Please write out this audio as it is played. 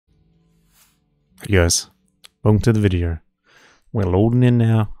Hey guys, welcome to the video. We're loading in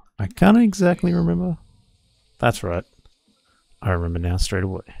now. I can't exactly remember. That's right. I remember now straight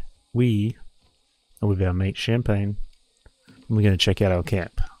away. We are with our mate Champagne, and we're going to check out our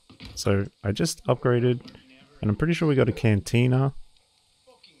camp. So I just upgraded, and I'm pretty sure we got a cantina,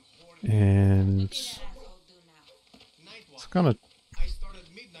 and it's kind of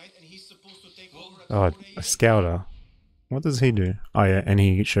a scouter. What does he do? Oh yeah, and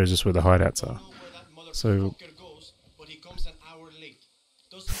he shows us where the hideouts are. So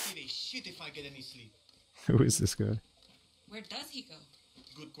who is this guy? Where does he go?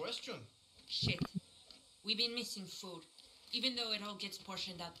 Good question. Shit. We've been missing food. Even though it all gets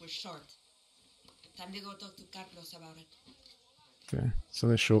portioned out, we're short. Time to go talk to Carlos about it. Okay, so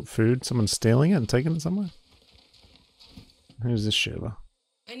they're short food. Someone's stealing it and taking it somewhere? Who's this Sheila?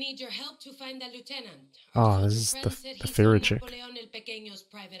 I need your help to find that lieutenant. Oh, this is the fairy chick. Napoleon el Pequeño's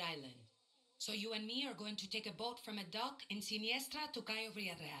private island. So you and me are going to take a boat from a dock in Siniestra to Cayo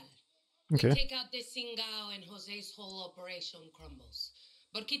Villarreal. Okay. We take out this Singao and Jose's whole operation crumbles.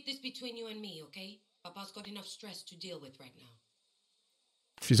 But keep this between you and me, okay? Papa's got enough stress to deal with right now.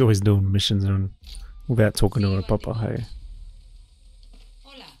 She's always doing missions on without talking to her papa, hey.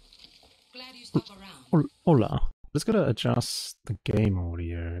 Hola. Glad you stuck around. Hola. Just gotta adjust the game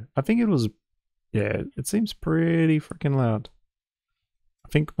audio. I think it was, yeah, it seems pretty freaking loud. I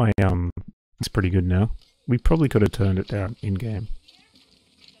think my, it's pretty good now. We probably could have turned it down in-game.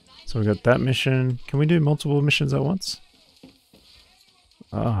 So we got that mission. Can we do multiple missions at once?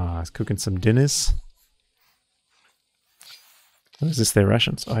 Ah, it's cooking some dinners. What is this, their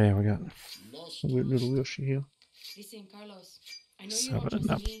rations? Oh yeah, we got a little Yoshi here. Listen, Carlos, I know So you want it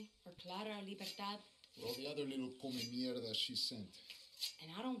up. just me or Clara or Libertad, Well, the other little come mierda she sent.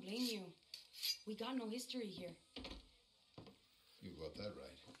 and I don't blame you. We got no history here. You got that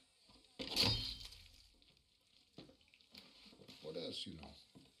right. What else you know?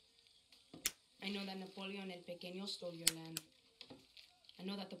 I know that Napoleon el Pequeño stole your land. I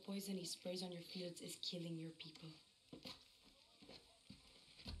know that the poison he sprays on your fields is killing your people.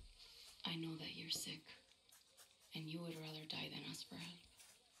 I know that you're sick, and you would rather die than ask for help.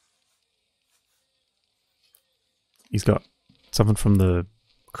 He's got something from the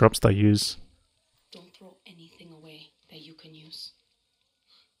crops they use. Don't throw anything away that you can use.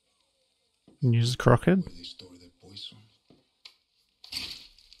 And uses crockhead. Where they store the poison.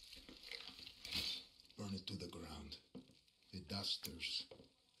 Burn it to the ground. The dusters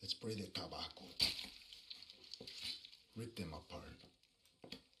that spray the tobacco. Rip them apart.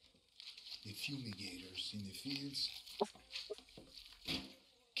 The fumigators in the fields.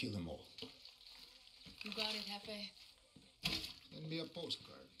 Kill them all. You got it, Jefe. Send me a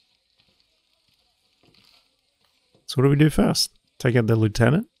postcard. So what do we do first? Take out the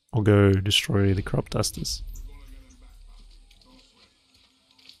lieutenant or go destroy the crop dusters?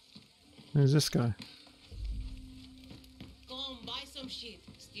 Who's this guy? Come, buy some shit.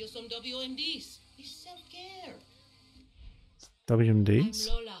 Steal some WMDs. It's self-care. I'm WMDs?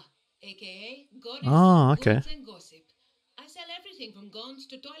 Lola, a.k.a. Goddess Ah, of okay. Goods and Gossip. I sell everything from guns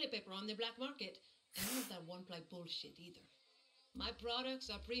to toilet paper on the black market. And none of that one-ply bullshit either. My products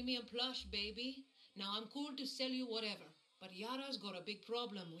are premium plush, baby. Now I'm cool to sell you whatever. But Yara's got a big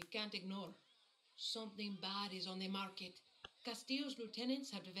problem we can't ignore. Something bad is on the market. Castillo's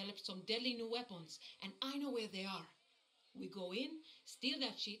lieutenants have developed some deadly new weapons, and I know where they are. We go in, steal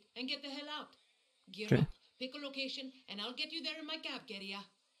that shit, and get the hell out. Gear Okay. up, pick a location, and I'll get you there in my cab, Geria.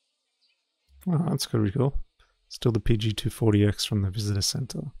 Oh, that's gonna be cool. Still the PG-240X from the visitor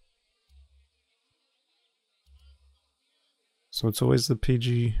center. So it's always the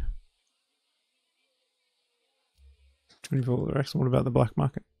PG 24X. What about the black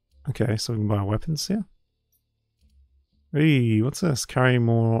market? Okay, so we can buy weapons here. Hey, what's this? Carry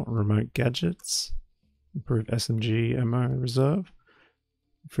more remote gadgets. Improve SMG ammo reserve.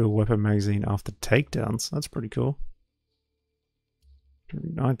 Fill weapon magazine after takedowns. That's pretty cool.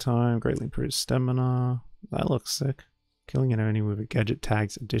 During nighttime, greatly improves stamina. That looks sick. Killing an enemy with a gadget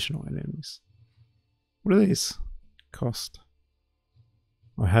tags additional enemies. What are these? Cost.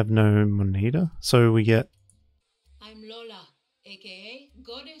 I have no moneta. So we get I'm Lola, a.k.a.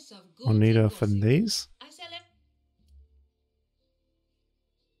 Goddess of Goods moneta and from Gossip. these. I sell it.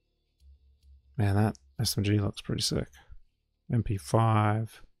 Man, that SMG looks pretty sick. MP5.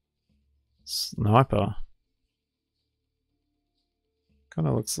 Sniper. Kind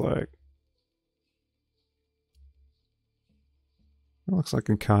of looks like... It looks like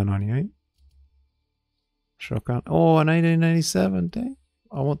a KnIeNoG. Shotgun. Oh, an 1887. Dang.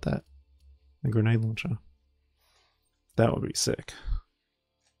 I want that. A grenade launcher. That would be sick.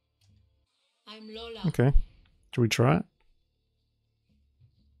 I'm I'm Lola. Okay. Should we try it?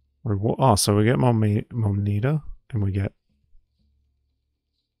 Oh, so we get Monita, and we get...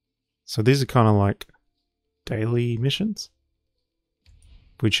 So these are kind of like daily missions.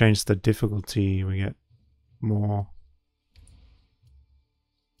 If we change the difficulty, we get more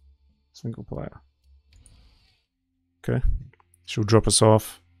single player. Okay. She'll drop us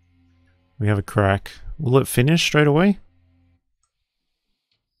off. We have a crack. Will it finish straight away?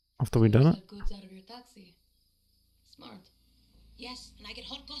 After we've done it? Goods out of your taxi. Smart. Yes, and I get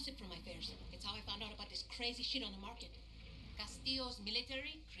hot gossip from my fares. It's how I found out about this crazy shit on the market. Castillo's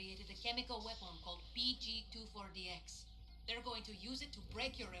military created a chemical weapon called PG-24DX. They're going to use it to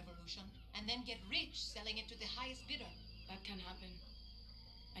break your revolution and then get rich selling it to the highest bidder. That can happen.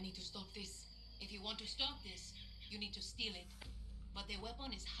 I need to stop this. If you want to stop this, you need to steal it. But the weapon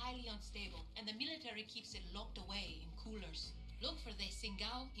is highly unstable, and the military keeps it locked away in coolers. Look for the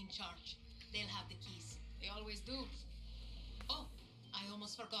Singao in charge. They'll have the keys. They always do. Oh, I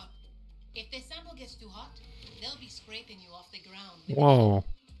almost forgot. If the sample gets too hot, they'll be scraping you off the ground. Whoa.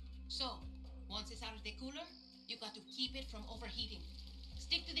 So, once it's out of the cooler, you got to keep it from overheating.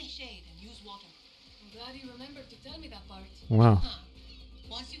 Stick to the shade and use water. I'm glad you remembered to tell me that part. Wow.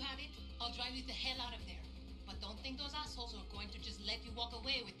 Once you have it, I'll drive you the hell out of there. But don't think those assholes are going to just let you walk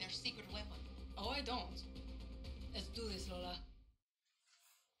away with their secret weapon. Oh, I don't. Let's do this, Lola.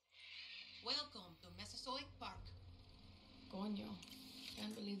 Welcome to Mesozoic Park. Coño.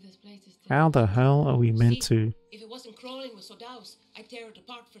 Can't believe this place is still... How the hell are we meant to... If it wasn't crawling with Sodaus, I'd tear it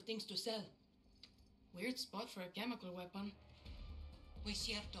apart for things to sell. Weird spot for a chemical weapon. Muy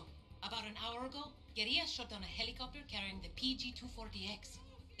cierto. About an hour ago, guerrillas shot down a helicopter carrying the PG-24DX.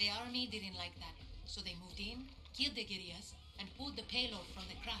 The army didn't like that, so they moved in, killed the guerrillas, and pulled the payload from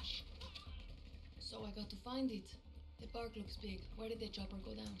the crash. So I got to find it. The park looks big. Where did the chopper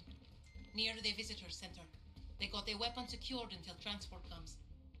go down? Near the visitor center. They got the weapon secured until transport comes.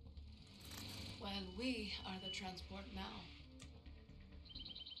 Well, we are the transport now.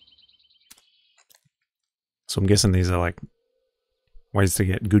 So I'm guessing these are like ways to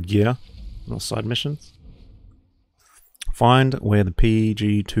get good gear, or side missions. Find where the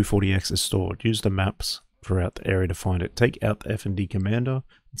PG-240X is stored. Use the maps throughout the area to find it. Take out the F&D commander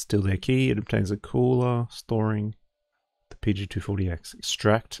and steal their key. It obtains a cooler storing the PG-240X.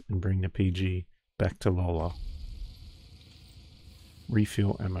 Extract and bring the PG back to Lola.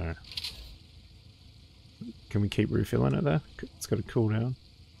 Refill ammo. Can we keep refilling it there? It's got a cooldown.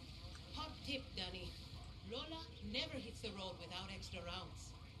 Hot tip, Danny. Lola never hits the road without extra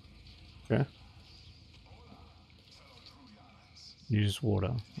rounds. Okay. Use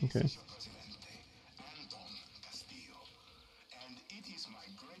water. Okay.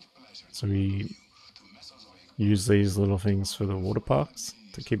 So we use these little things for the water parks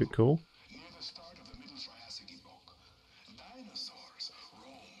to keep it cool.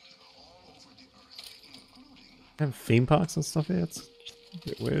 Have theme parks and stuff here. It's a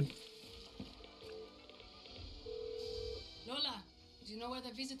bit weird. Lola, do you know where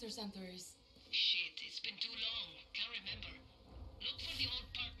the visitor center is? Shit, it's been too long. Can't remember. Look for the old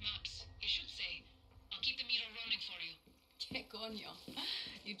park maps. It should say. I'll keep the meter running for you. Que coño?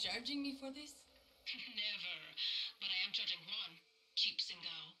 You charging me for this? Never. But I am charging Juan. Cheap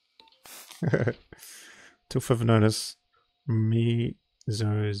Singao. Till further notice,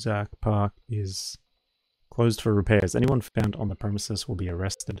 Mesozoic Park is closed for repairs. Anyone found on the premises will be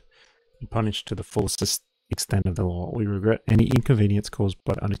arrested and punished to the fullest extent of the law. We regret any inconvenience caused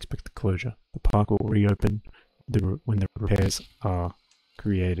by unexpected closure. The park will reopen when the repairs are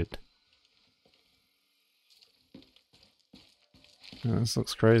created. Oh, this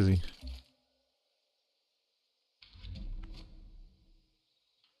looks crazy.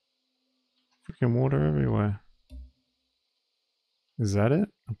 Freaking water everywhere. Is that it?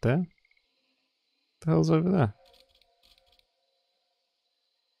 Up there? What the hell's over there?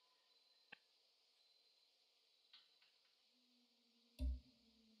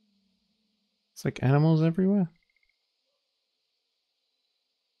 It's like animals everywhere.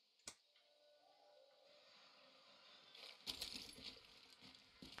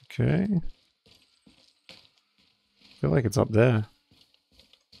 Okay. I feel like it's up there.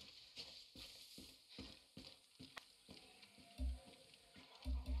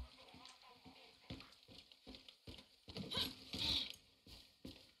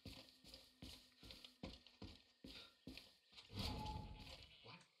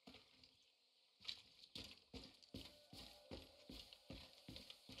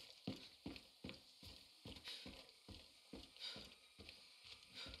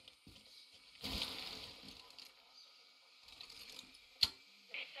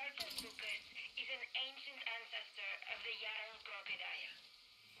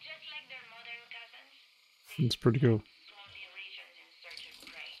 their modern cousins, It's pretty cool. swampy regions in search of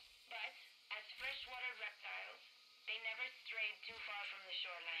prey. But as freshwater reptiles, they never strayed too far from the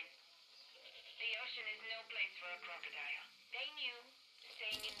shoreline. The ocean is no place for a crocodile. They knew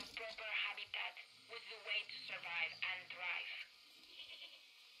staying in the proper habitat was the way to survive and thrive.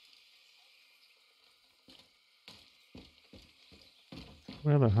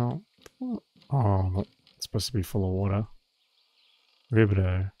 Where the hell? Oh, look, it's supposed to be full of water.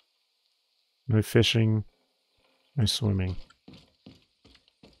 Ribido. No fishing. No swimming.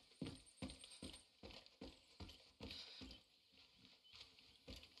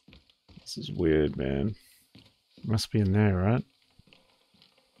 This is weird, man. Must be in there, right?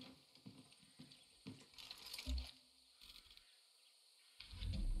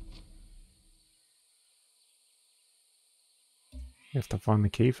 You have to find the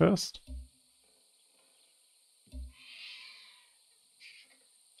key first?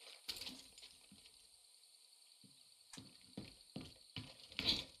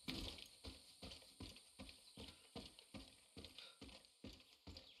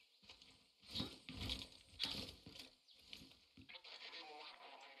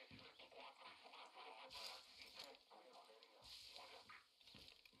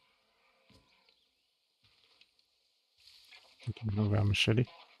 Move our machete. I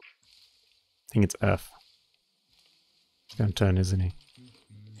think it's F. He's gonna turn, isn't he?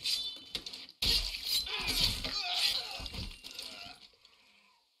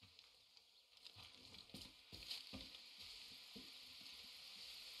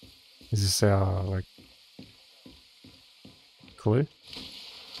 Is this our, like, clue?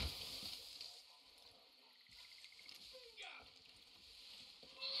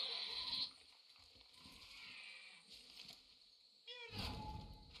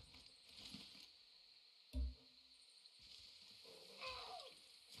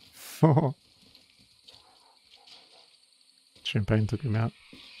 Champagne took him out.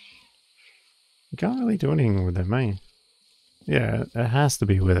 You can't really do anything with them, eh? Yeah, it has to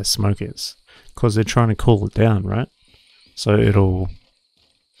be where the smoke is. Because they're trying to cool it down, right? So it'll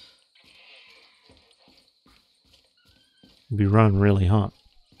be running really hot.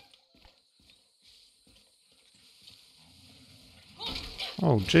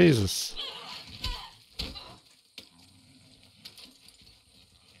 Oh, Jesus.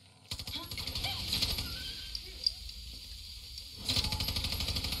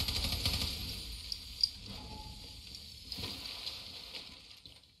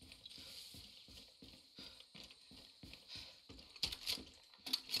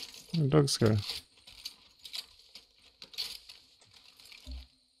 Where'd the dogs go?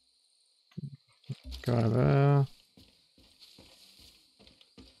 Guy there.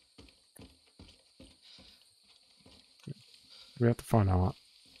 We have to find our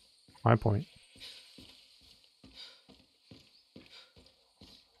high point.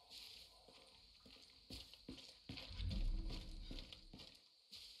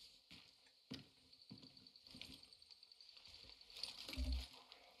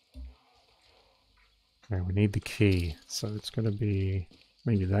 Okay, we need the key, so it's going to be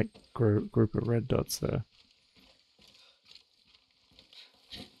maybe that group of red dots there.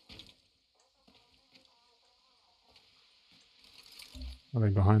 Are they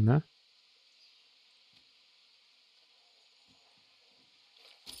behind there?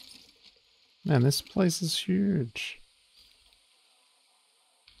 Man, this place is huge.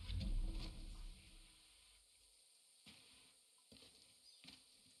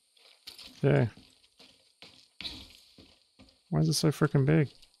 Yeah. Why is it so freaking big?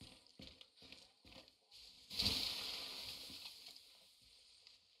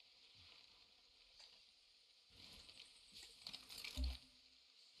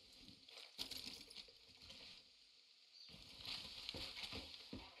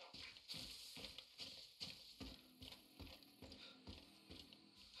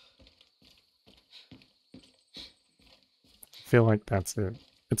 I feel like that's it.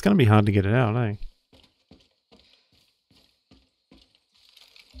 It's going to be hard to get it out, eh?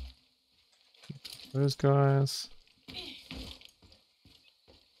 Those guys.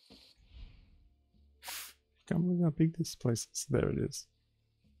 Can't believe how big this place is. There it is.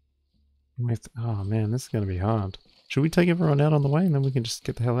 Oh man, this is going to be hard. Should we take everyone out on the way and then we can just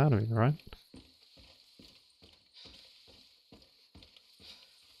get the hell out of here, right?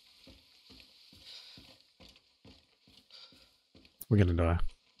 We're going to die.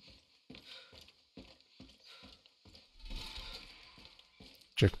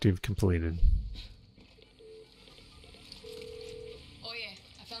 Objective completed. Oh yeah,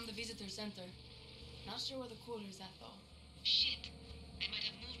 I found the visitor center. Not sure where the cooler's at though. Shit. They might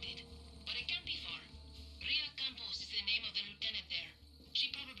have moved it.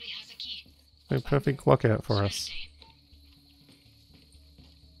 A perfect lookout for us.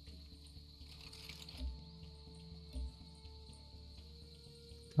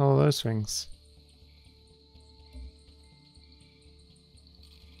 All those things.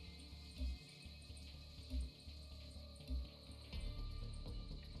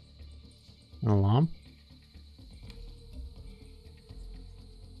 An alarm?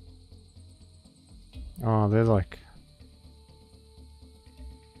 Oh, they're like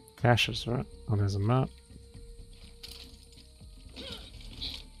caches, right? Oh, there's a map.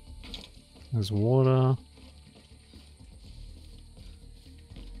 There's water.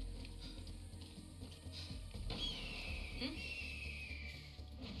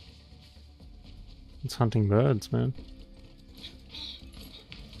 It's hunting birds, man.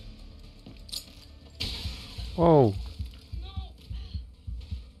 Whoa.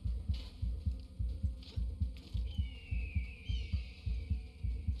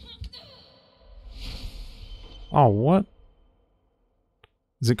 Oh, what?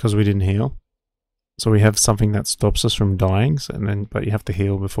 Is it because we didn't heal? So we have something that stops us from dying, and then but you have to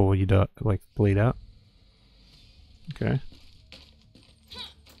heal before you die, like bleed out. Okay.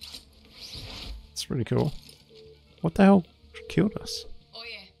 It's pretty cool. What the hell killed us? Oh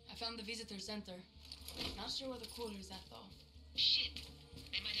yeah, I found the visitor center. Not sure where the cooler's at though. Shit.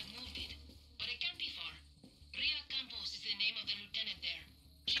 They might have moved it. But it can't be far. Ria Campos is the name of the lieutenant there.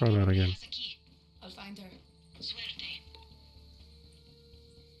 Try that again. Has a key. I'll find her. Suerte.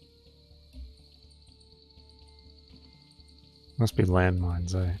 Must be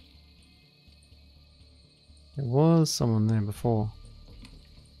landmines, eh? There was someone there before.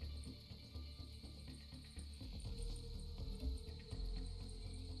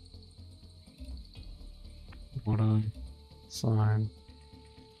 Water sign.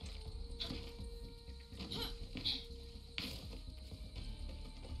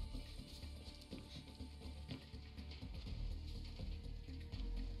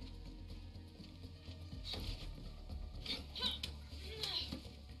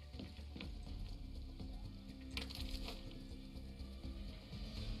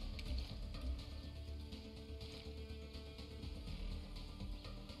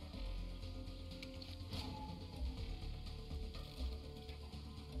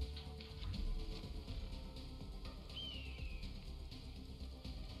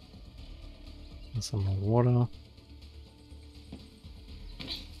 And some more water.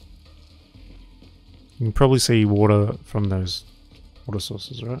 You can probably see water from those water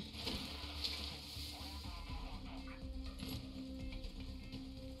sources, right?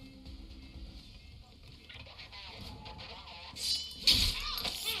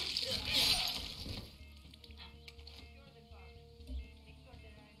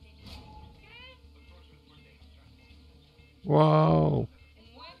 Whoa!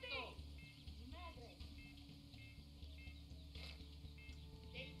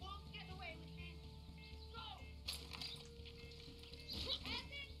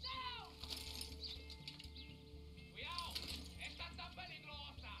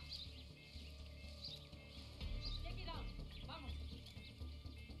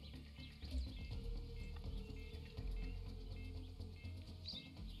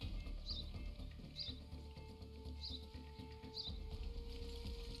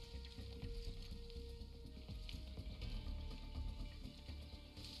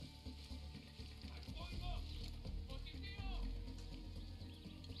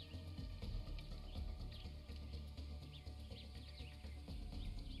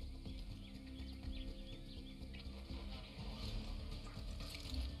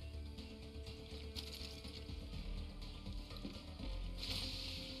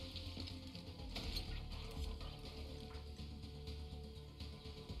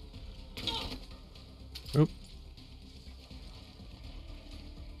 Oop.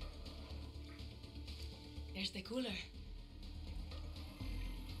 There's the cooler.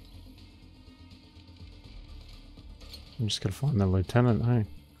 I'm just gonna find the lieutenant, hey?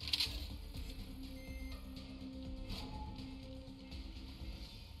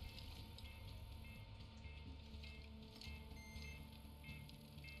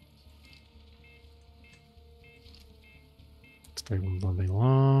 Stable of the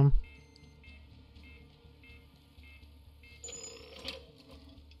alarm.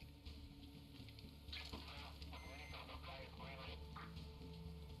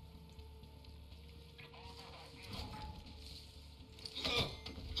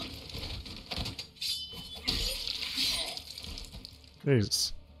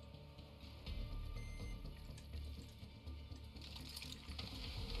 Jesus.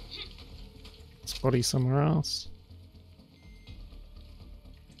 It's body somewhere else.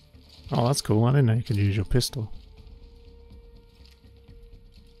 Oh, that's cool. I didn't know you could use your pistol.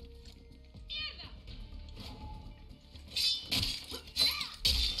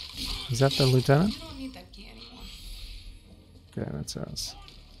 Is that the lieutenant? You don't need that key anymore. Okay, that's ours.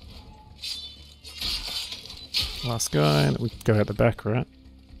 Last guy. We can go out the back, right?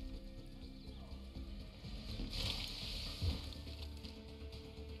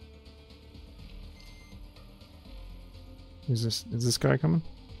 Is this guy coming?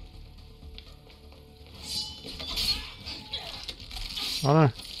 Oh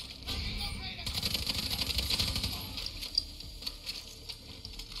no.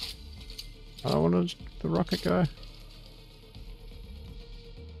 I don't want the rocket guy.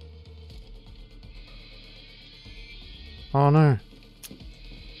 Oh no.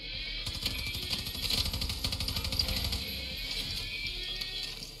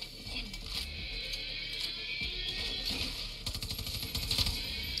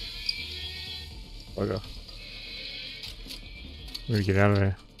 Bugger. We gotta get out of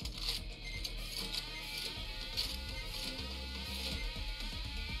there.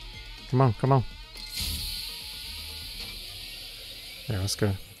 Come on, come on. Yeah, let's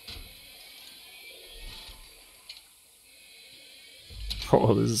go.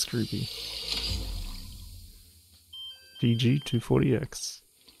 Oh, this is creepy. PG-240X.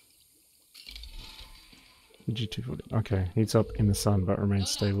 PG-240. Okay, heats up in the sun but remains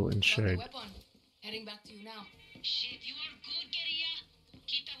stable in Got the shade. weapon. Heading back to you now. Shit, you are good, guerrilla.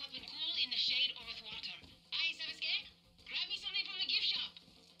 Keep that weapon cool in the shade or with water. Aye, ¿sabes qué? Grab me something from the gift shop.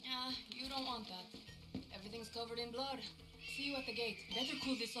 You don't want that. Everything's covered in blood. See you at the gate. Better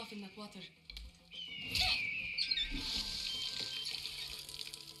cool this off in that water.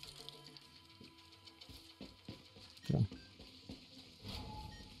 Okay.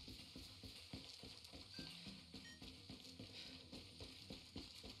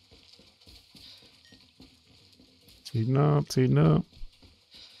 Heating up, heating up.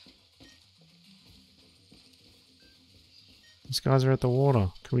 These guys are at the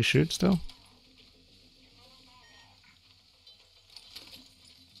water. Can we shoot still?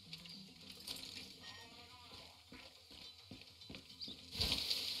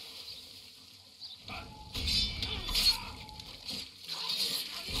 I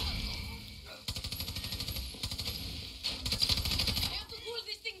have to cool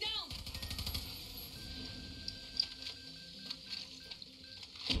this thing down.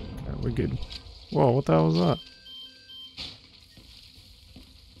 Okay, we're good. Whoa, what the hell was that?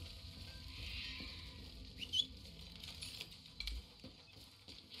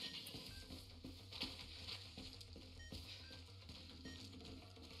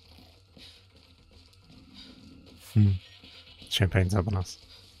 Champagne's helping us.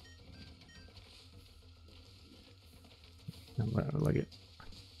 I like it.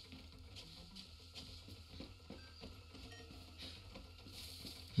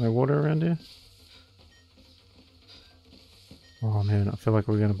 No water around here? Oh man, I feel like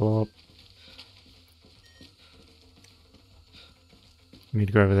we're gonna blow up. We need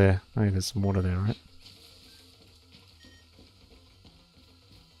to go over there. Oh, there's some water there, right?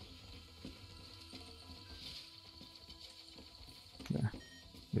 Yeah.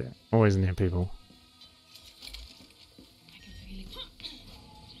 Yeah. Always near people. I can feel it.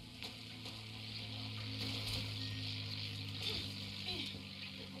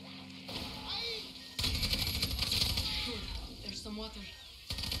 Good. There's some water.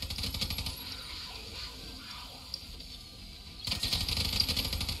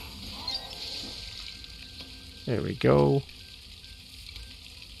 There we go.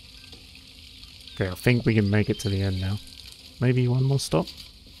 Okay, I think we can make it to the end now. Maybe one more stop?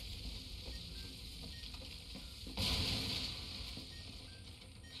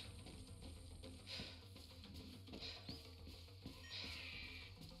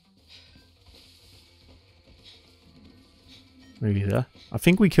 Maybe there. I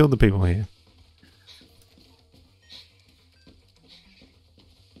think we killed the people here.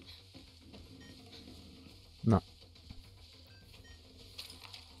 No.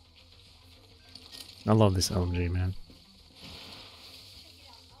 I love this LMG, man.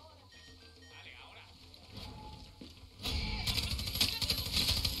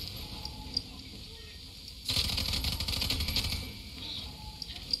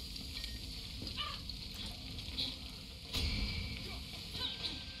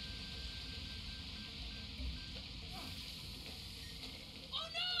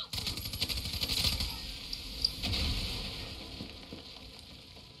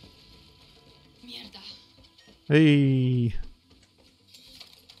 Mierda. Hey!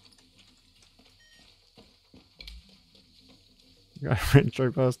 Guy ran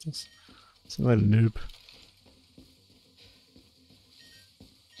straight past us. Simulated noob.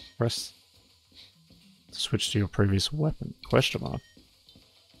 Press. Switch to your previous weapon. Question mark.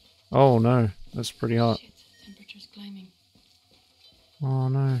 Oh no, that's pretty hot. Shit, temperature's climbing. Oh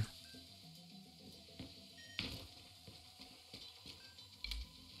no.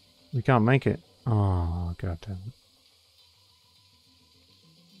 We can't make it. Oh god damn it.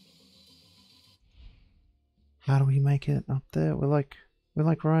 How do we make it up there? We're like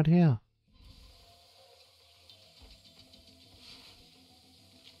right here.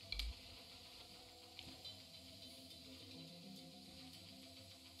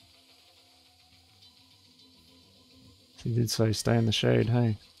 He did say stay in the shade,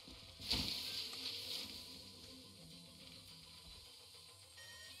 hey.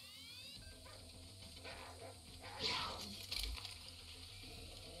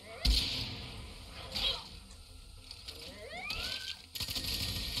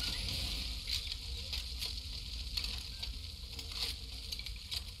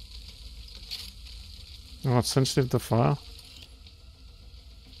 Oh, it's sensitive to fire?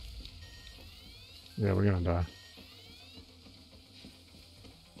 Yeah, we're gonna die.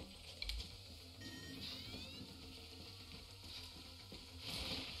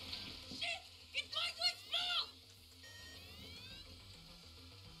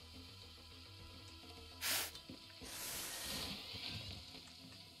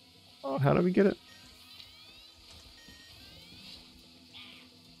 Oh, how do we get it?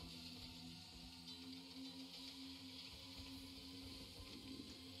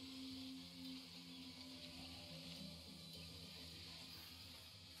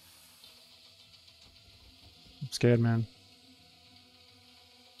 I'm scared, man.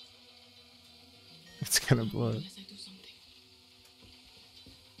 It's gonna blow. Unless I do something.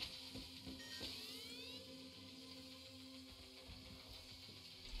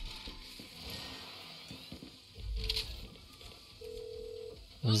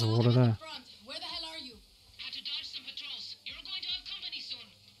 There's the Lola, water I'm at there. the front. Where the hell are you? Had to dodge some patrols. You're going to have company soon.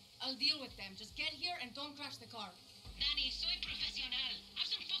 I'll deal with them. Just get here and don't crash the car. Danny, soy profesional. Have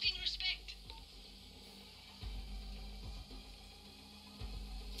some fucking respect.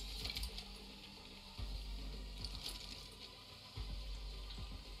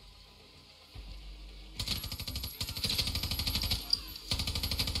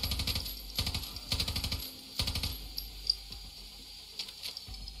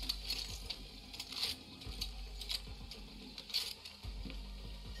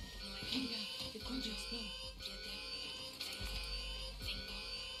 Venga, it's going to explode.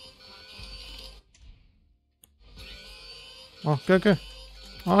 Oh, go, go.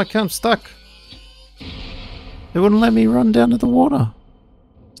 Oh, I can't, I'm stuck. They wouldn't let me run down to the water.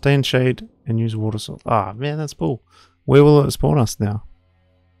 Stay in shade and use water source. Ah, man, that's bull. Where will it spawn us now?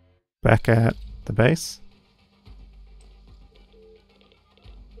 Back at the base?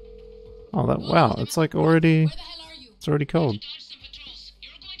 Oh, that, Lola, wow, I'm it's at like the front. already, Where the hell are you? it's already cold. Dodge some patrols.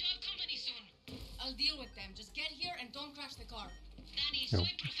 You're going to have company soon. I'll deal with them. Just get here and don't crash the car. Danny, No.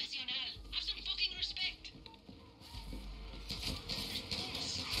 soy profesional. Have some fucking respect.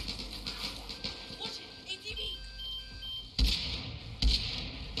 Watch it! ATV!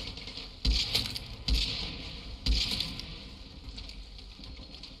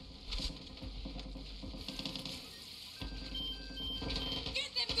 Get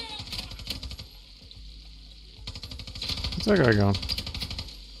them, girl! What's that guy going? Danny,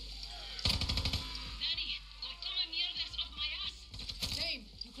 go come mierdas up my ass. Dame,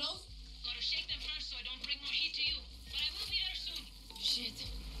 you close? Gotta shake them first so I don't bring more heat to you. But I will be there soon. Shit.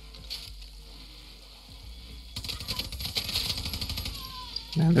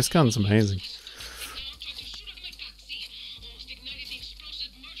 Man, this gun's amazing. Now tried to shoot at my taxi. Almost ignited the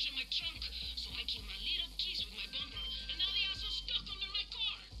explosive merch in my trunk. So I keep my little keys with my bumper. And now the asshole's stuck under my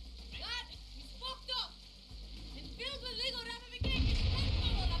car. God, he's fucked up! It's filled with legal ramifications. Help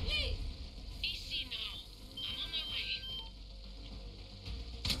me, Lola, please! Easy now. I'm on my way.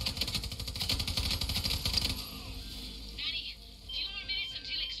 Danny, few more minutes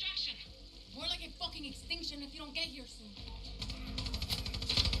until extraction. More like a fucking extinction if you don't get here soon.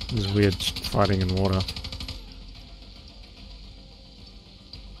 This weird fighting in water.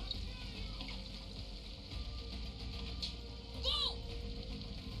 Go!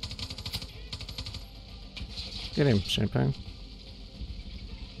 Get him, Champagne.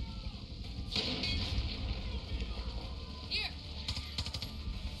 Here!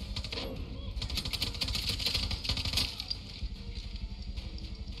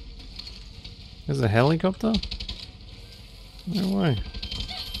 There's a helicopter? No way.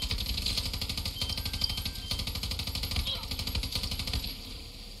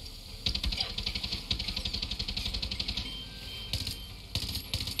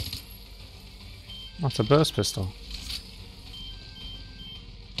 That's a burst pistol.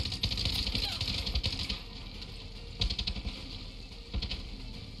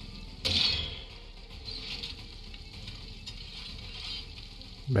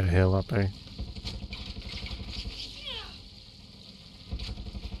 Better heal up, eh?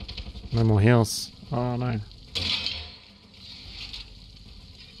 No more heals. Oh no.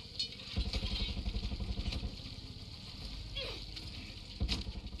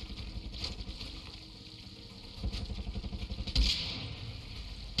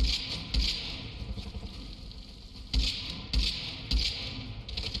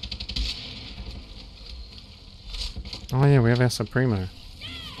 Oh yeah, we have our Supremo.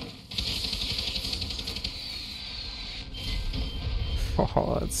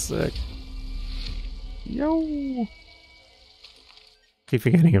 Oh, that's sick. Yo! Keep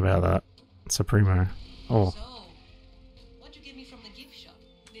forgetting about that. Supremo. Oh. So, what'd you give me from the gift shop?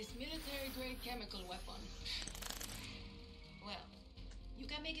 This military-grade chemical weapon. Well, you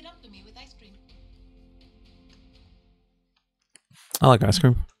can make it up to me with ice cream. I like ice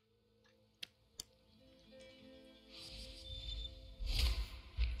cream.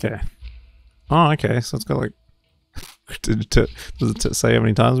 Okay. Oh, okay. So it's got like... does it say how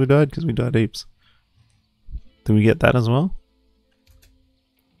many times we died? Because we died heaps. Did we get that as well?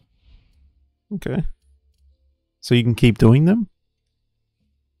 Okay. So you can keep doing them?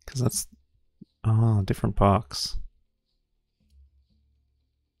 Because that's... Ah, different parks.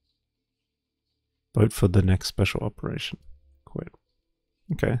 Vote for the next special operation. Quit.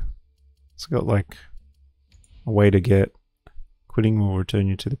 Okay. It's got like a way to get... Quitting will return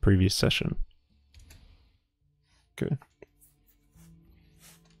you to the previous session. Okay.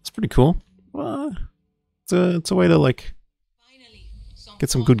 It's pretty cool. It's a way to like get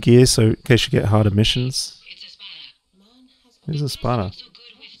some good gear so in case you get harder missions. Here's a Sparta.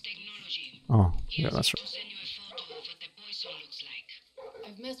 Oh, yeah, that's right.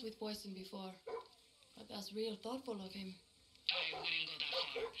 I've messed with Poison before, but that's real thoughtful of him. I wouldn't go that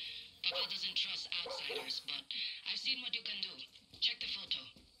far. Papa doesn't trust outsiders, but I've seen what you can do. Check the photo.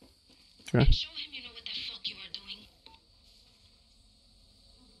 Okay. And show him you know what the fuck you are doing.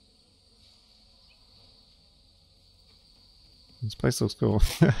 This place looks cool.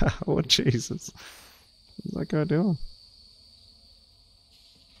 Oh, Jesus. What's that guy doing?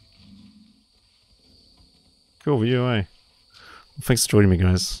 Cool view, eh? Well, thanks for joining me,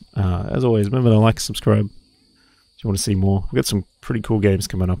 guys. As always, remember to like, subscribe if you want to see more. We've got some pretty cool games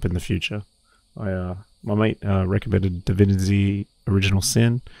coming up in the future. My mate recommended Divinity Original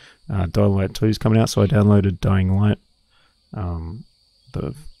Sin. Dying Light 2 is coming out, so I downloaded Dying Light.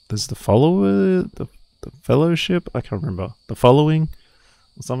 There's the follower, the Fellowship. I can't remember the Following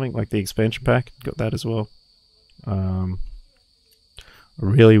or something like the expansion pack. Got that as well. I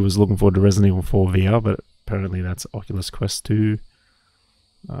really was looking forward to Resident Evil 4 VR, but apparently that's Oculus Quest 2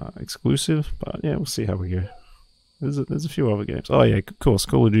 exclusive. But yeah, we'll see how we go. There's a few other games. Oh yeah, of course,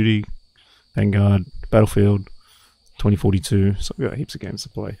 Call of Duty, Vanguard, Battlefield 2042. So we've got heaps of games to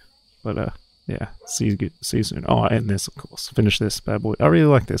play. But yeah, see you soon. Oh, and this, of course. Finish this bad boy. I really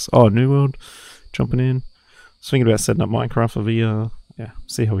like this. Oh, New World, jumping in. Thinking about setting up Minecraft for VR. Yeah,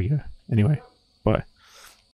 see how we go. Anyway, bye.